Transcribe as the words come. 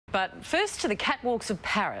But first to the catwalks of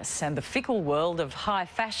Paris and the fickle world of high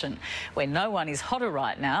fashion, where no one is hotter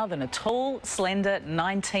right now than a tall, slender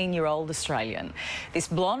 19-year-old Australian. This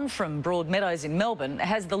blonde from Broadmeadows in Melbourne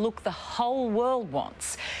has the look the whole world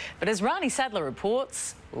wants. But as Rani Sadler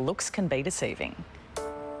reports, looks can be deceiving.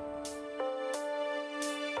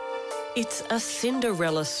 It's a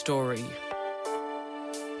Cinderella story.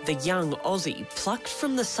 The young Aussie plucked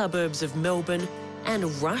from the suburbs of Melbourne and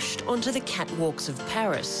rushed onto the catwalks of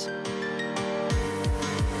Paris.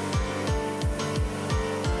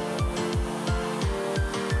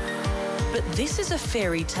 But this is a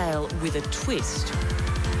fairy tale with a twist.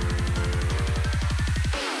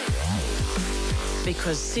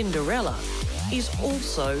 Because Cinderella is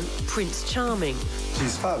also Prince Charming.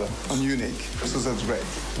 She's father. I'm unique, so that's great.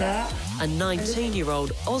 A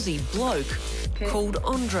 19-year-old Aussie bloke called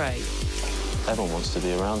Andrej. Everyone wants to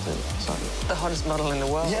be around him. So. The hottest model in the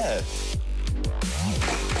world. Yeah.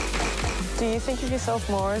 Do you think of yourself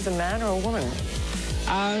more as a man or a woman?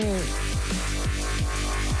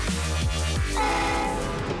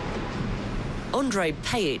 Andrej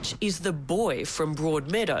Pejic is the boy from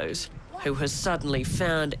Broadmeadows who has suddenly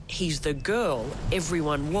found he's the girl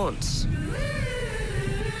everyone wants.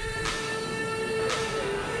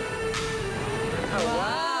 Oh,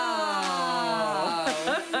 wow!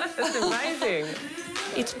 That's amazing.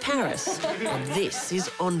 It's Paris, and this is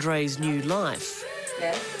Andrej's new life.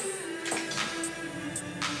 Yes.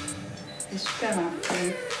 It's super.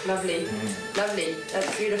 Lovely. Lovely.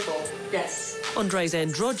 That's beautiful. Yes. Andrej's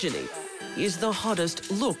androgyny is the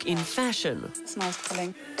hottest look in fashion. It's nice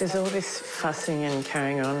feeling. Does all this fussing and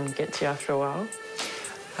carrying on get to you after a while?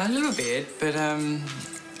 A little bit, but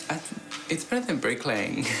it's better than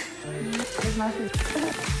bricklaying.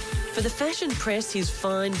 For the fashion press, his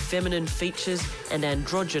fine feminine features and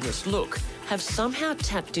androgynous look have somehow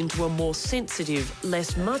tapped into a more sensitive,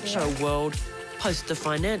 less macho world post the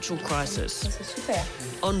financial crisis.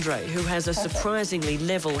 Andrej, who has a surprisingly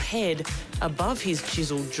level head above his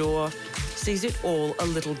chiselled jaw, sees it all a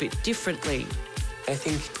little bit differently. I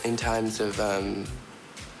think in times of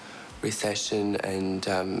recession and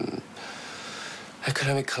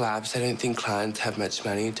economic collapse, I don't think clients have much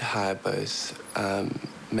money to hire both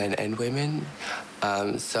men and women.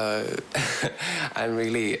 So I'm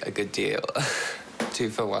really a good deal. 2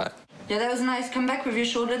 for 1. Yeah, that was nice. Come back with your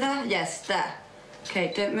shoulder there. Yes, there.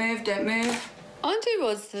 Okay, don't move, don't move. Andrej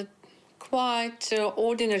was a quite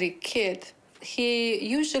ordinary kid. He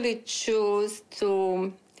usually chose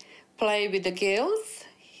to play with the girls.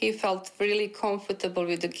 He felt really comfortable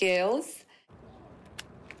with the girls.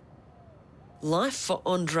 Life for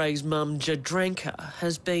Andrej's mum, Jadranka,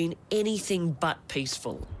 has been anything but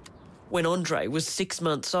peaceful. When Andrej was 6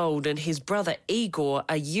 months old and his brother Igor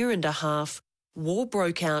a year and a half, war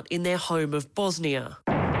broke out in their home of Bosnia.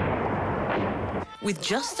 With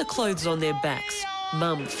just the clothes on their backs,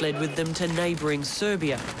 Mum fled with them to neighbouring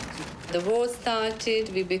Serbia. The war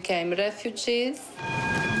started, we became refugees.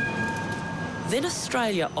 Then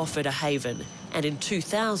Australia offered a haven, and in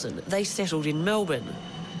 2000 they settled in Melbourne.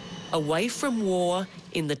 Away from war,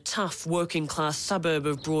 in the tough working-class suburb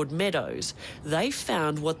of Broadmeadows, they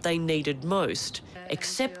found what they needed most: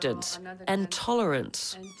 acceptance and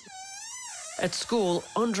tolerance. At school,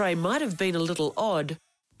 Andrej might have been a little odd,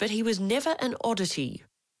 but he was never an oddity.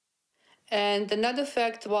 And another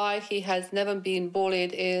fact why he has never been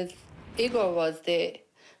bullied is Igor was there.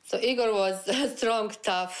 So Igor was a strong,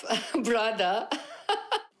 tough brother.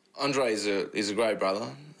 Andrej is a great brother.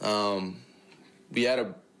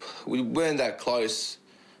 We weren't that close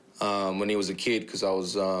when he was a kid because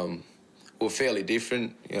we were fairly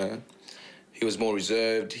different. You know, he was more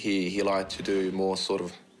reserved. He liked to do more sort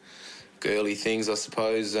of girly things, I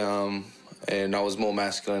suppose. And I was more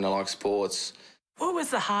masculine. I like sports. What was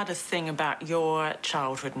the hardest thing about your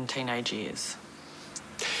childhood and teenage years?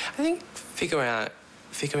 I think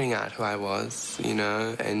figuring out who I was, you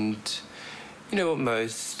know, and you know what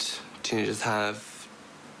most teenagers have.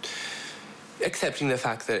 Accepting the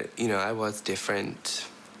fact that, you know, I was different,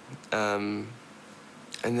 and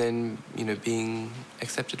then, you know, being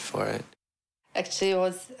accepted for it. Actually, I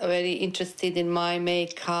was very interested in my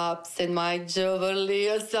makeups and my jewelry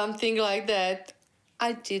or something like that.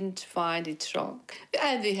 I didn't find it wrong.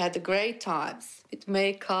 And we had great times with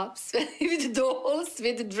makeups, with dolls,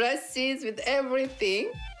 with dresses, with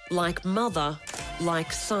everything. Like mother,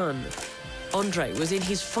 like son. Andrej was in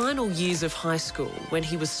his final years of high school when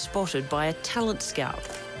he was spotted by a talent scout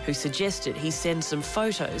who suggested he send some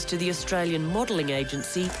photos to the Australian modelling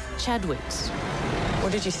agency, Chadwick's.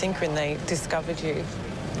 What did you think when they discovered you?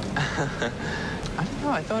 I don't know.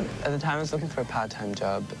 I thought at the time I was looking for a part-time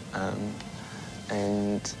job.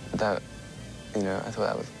 and that, you know, I thought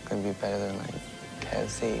that was going to be better than, like,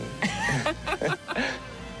 KFC.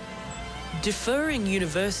 Deferring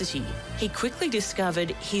university, he quickly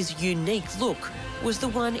discovered his unique look was the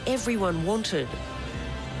one everyone wanted.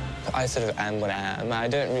 I sort of am what I am. I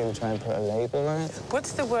don't really try and put a label on it.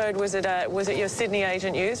 What's the word was it your Sydney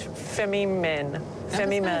agent used? Femi-men.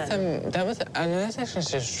 Femi-man. That's actually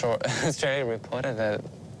just a short Australian reporter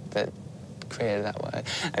that created that word.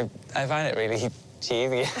 I find it really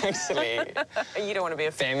cheesy, actually. You don't want to be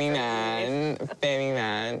a Femi-man.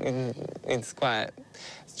 Femi-man. It's quite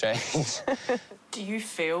strange. Do you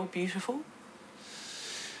feel beautiful?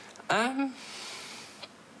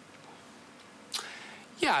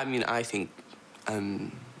 Yeah, I mean, I think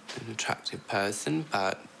I'm an attractive person,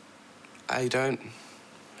 but I don't,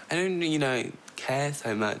 you know, care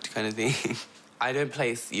so much kind of thing. I don't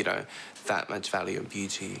place, you know, that much value on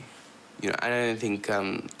beauty. You know, I don't think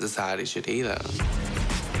society should either.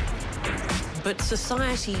 But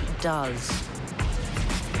society does.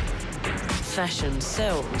 Fashion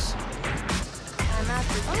sells.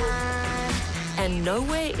 And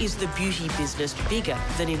nowhere is the beauty business bigger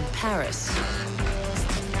than in Paris.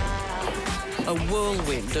 A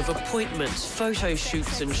whirlwind of appointments, photo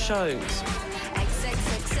shoots and shows.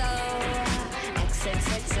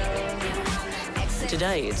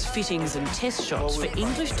 Today it's fittings and test shots for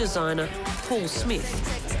English designer Paul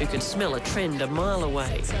Smith, who can smell a trend a mile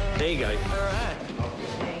away. There you go.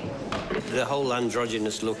 The whole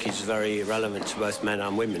androgynous look is very relevant to both men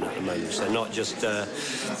and women at the moment. So not just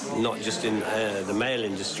in the male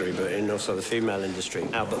industry, but in also the female industry.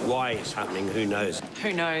 Now, but why it's happening, who knows?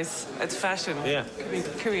 Who knows? It's fashion. Yeah.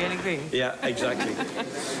 Could be anything. Yeah, exactly.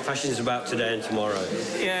 Fashion's about today and tomorrow.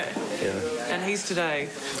 Yeah. And he's today.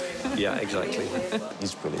 Yeah, exactly.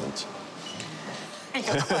 He's brilliant.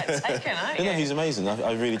 You're quite taken, aren't you? No, he's amazing.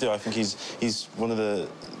 I really do. I think he's one of the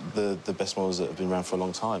best models that have been around for a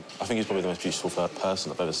long time. I think he's probably the most beautiful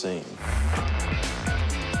person I've ever seen.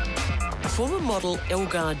 Former model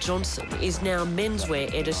Elgar Johnson is now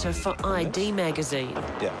menswear editor for ID magazine.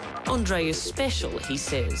 Yeah. Andrej is special, he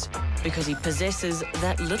says, because he possesses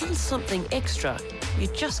that little something extra you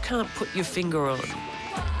just can't put your finger on.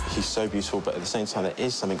 He's so beautiful, but at the same time, there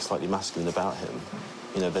is something slightly masculine about him.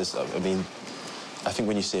 You know, I mean, I think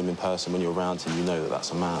when you see him in person, when you're around him, you know that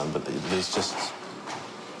that's a man, but there's just...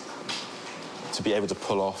 To be able to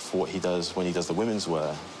pull off what he does when he does the women's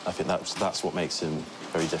wear, I think that's what makes him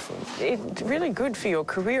very different. It's really good for your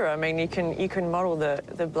career. I mean, you can model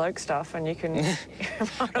the bloke stuff and you can model the girl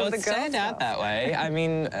stuff. Well, it turned out that way. I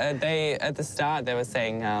mean, at the start, they were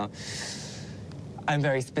saying how I'm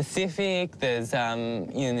very specific. There's,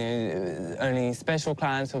 you know, only special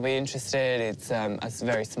clients will be interested. It's a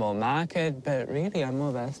very small market, but really, I'm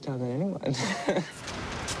more versatile than anyone.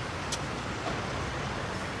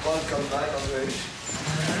 Welcome back, Andrej.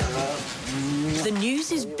 The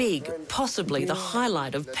news is big, possibly the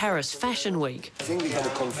highlight of Paris Fashion Week. I think we had a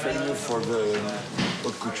confirm you for the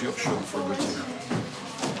haute couture show for Gaultier.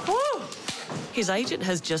 His agent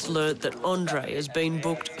has just learnt that Andrej has been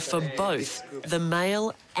booked for both the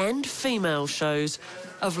male and female shows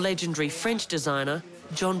of legendary French designer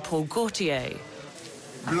Jean-Paul Gaultier.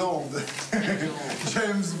 Blonde.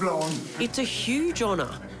 James Blonde. It's a huge honour.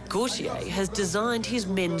 Gaultier has designed his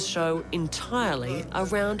men's show entirely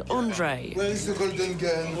around Andrej. Where is the golden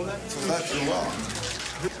gun? That's the one.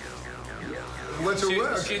 What's your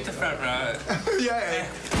work? Shoot the front row. Yeah.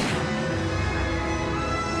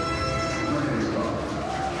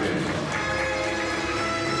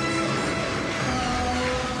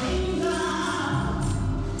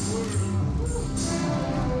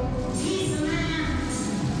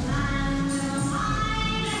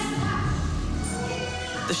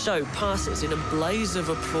 The show passes in a blaze of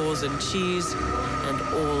applause and cheers, and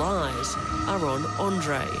all eyes are on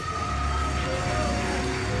Andrej.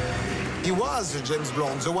 He was James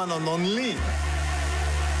Blonde, the one and only.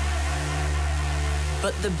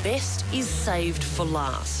 But the best is saved for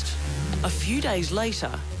last. A few days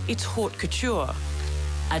later, it's haute couture,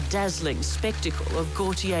 a dazzling spectacle of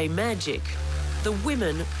Gaultier magic. The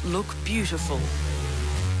women look beautiful,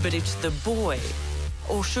 but it's the boy,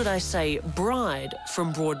 or should I say bride,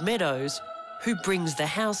 from Broadmeadows, who brings the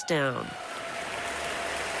house down.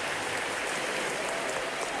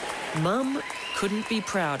 Mum couldn't be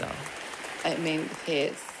prouder. I mean,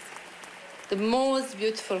 he's the most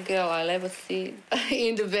beautiful girl I'll ever see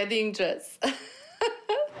in the wedding dress.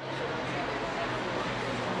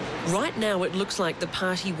 Right now, it looks like the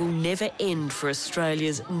party will never end for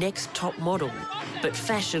Australia's next top model, but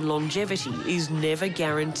fashion longevity is never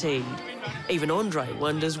guaranteed. Even Andrej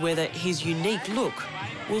wonders whether his unique look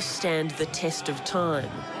will stand the test of time.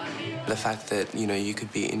 The fact that, you know, you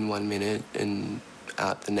could be in 1 minute and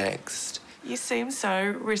out the next. You seem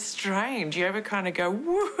so restrained. You ever kind of go,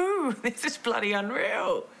 woohoo, this is bloody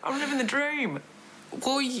unreal. I'm living the dream.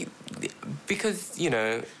 Well, because, you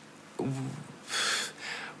know,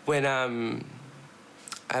 when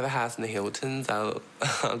I have a house in the Hiltons, I'll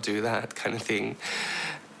do that kind of thing.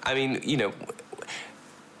 I mean, you know,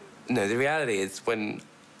 no, the reality is when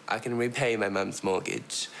I can repay my mum's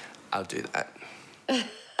mortgage, I'll do that.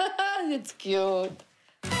 It's cute.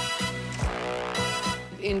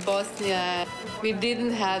 In Bosnia, we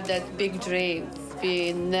didn't have that big dreams.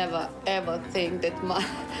 We never, ever think that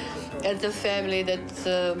as a family that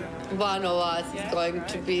one of us is going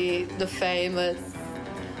to be the famous,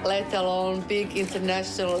 let alone big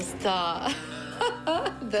international star.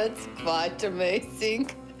 That's quite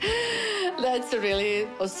amazing. That's a really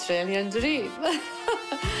Australian dream.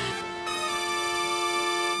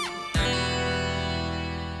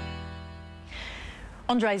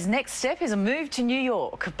 Andrej's next step is a move to New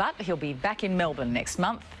York, but he'll be back in Melbourne next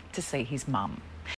month to see his mum.